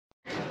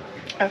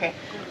Okay,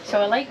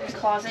 so I like the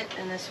closet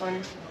in this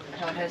one,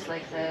 how it has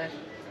like the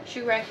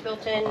shoe rack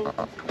built in,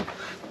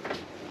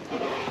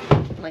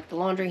 like the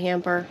laundry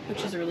hamper,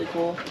 which is really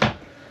cool.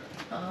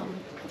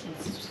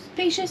 It's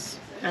spacious,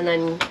 and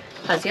then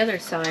has the other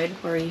side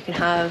where you can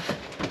have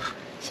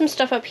some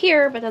stuff up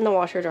here, but then the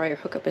washer dryer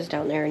hookup is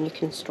down there, and you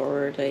can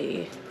store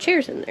the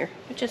chairs in there,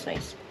 which is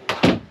nice.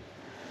 And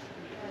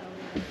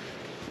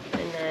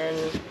then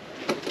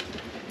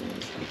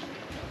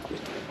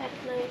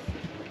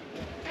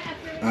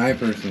I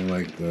personally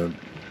like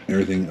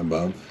everything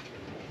above.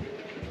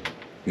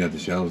 You got the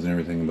shelves and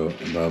everything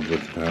above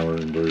with the power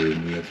inverter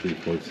and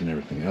USB ports and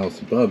everything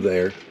else above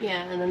there.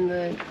 Yeah, and then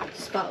the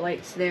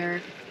spotlights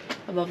there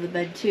above the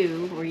bed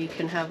too, where you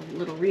can have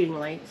little reading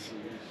lights.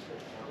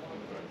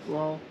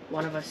 While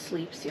one of us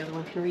sleeps, the other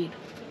one can read.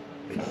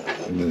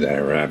 Is that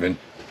rapping?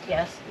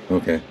 Yes.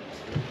 Okay.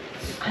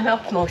 I'm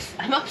up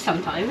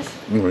sometimes.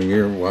 Well,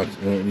 you're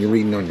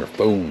reading on your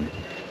phone.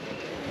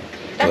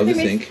 Oh, the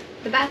sink.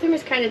 The bathroom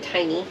is kind of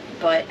tiny,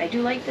 but I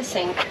do like the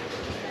sink.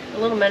 The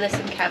little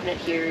medicine cabinet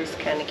here is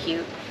kind of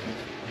cute.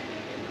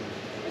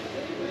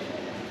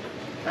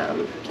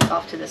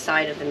 Off to the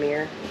side of the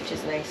mirror, which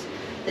is nice.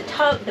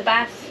 The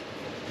bath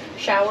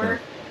shower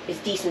is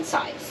decent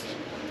sized.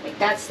 Like,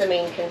 that's the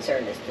main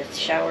concern, is the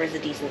shower is a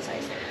decent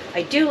size.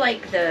 I do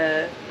like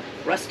the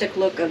rustic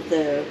look of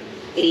the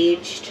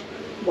aged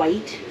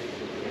white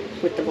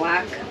with the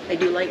black. I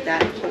do like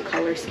that whole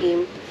color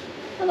scheme.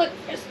 Oh look,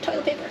 there's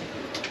toilet paper.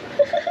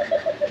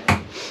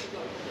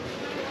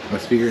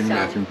 Let's figure in the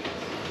bathroom.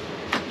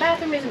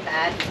 Bathroom isn't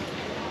bad.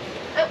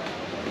 Oh,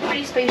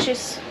 pretty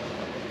spacious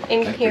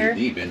in That's here.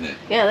 pretty deep, isn't it?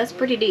 Yeah, that's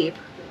pretty deep.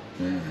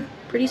 Yeah.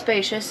 Pretty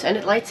spacious, and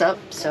it lights up,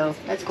 so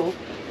that's cool.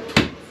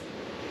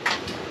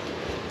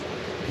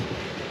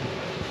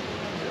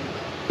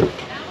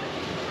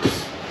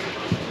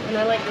 And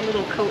I like the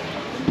little coat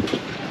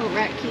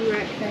rack, key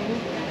rack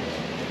thing.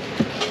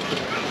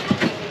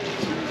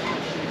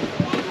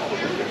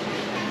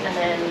 And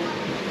then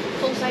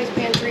full-size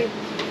pantry.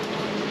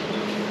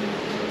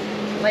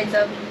 Lights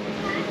up,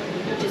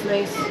 which is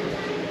nice.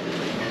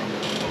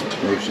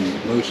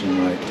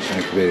 Motion light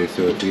activated,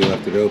 so if you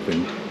left it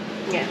open,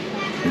 yeah,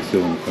 it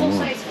still won't come on.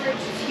 Full-size fridge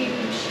is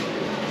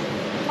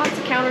huge. Lots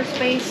of counter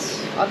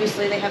space.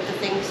 Obviously, they have the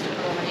things to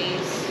put on the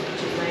days,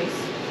 which is nice.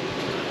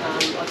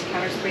 Lots of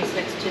counter space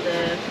next to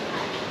the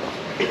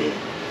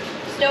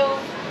stove.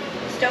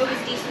 The stove is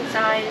decent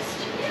sized.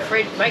 The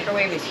fridge,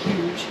 microwave is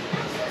huge.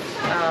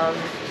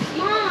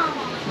 Mom,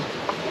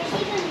 there's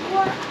even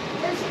more.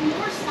 There's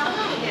more stuff.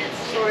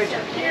 Storage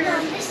up here.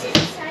 Mom, this is the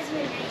size of a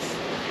nice.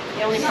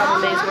 The only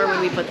problem is, where would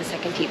we put the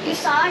second TV?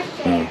 Massage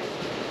chair.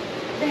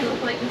 They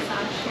look like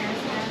massage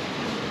chairs now.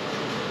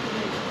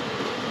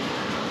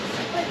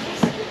 But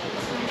this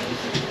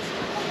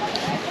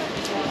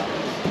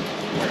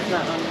It's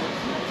not on there.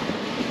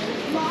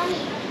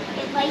 Mommy,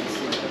 it lights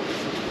you.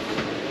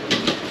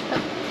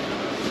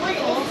 What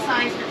is Full it?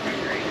 size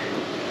refrigerator.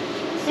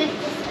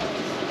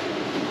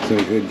 So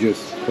we could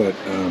just put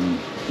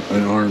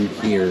an arm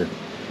here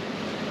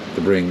to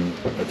bring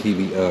a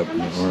TV up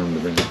and an arm to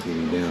bring the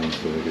TV down,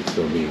 so it could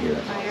still be here.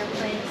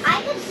 Fireplace.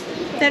 I can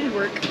see it. That'd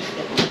work.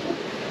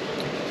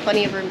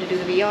 Plenty of room to do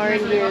the VR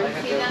in here.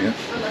 See that? Yep.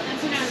 Oh, look,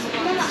 that's what I was Mama,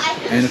 going I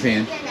can And a see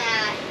fan.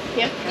 that.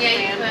 Yep. Yeah,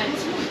 you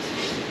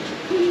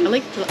could. I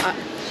like to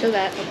show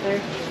that up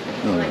there.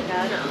 Oh, Like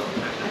that.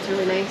 That's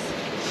really nice.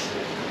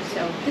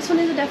 So this one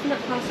is a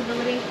definite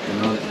possibility.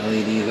 and all the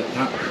LEDs up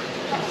top.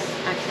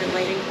 Accent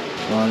lighting.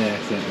 All the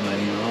accent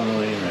lighting all the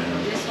way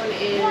around. This one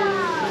is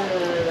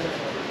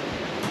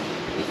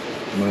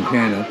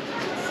Montana.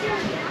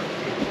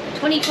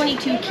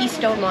 2022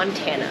 Keystone,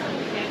 Montana.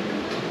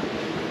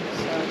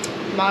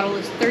 So model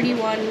is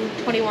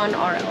 3121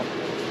 RL.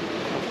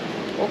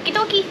 Okie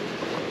dokie.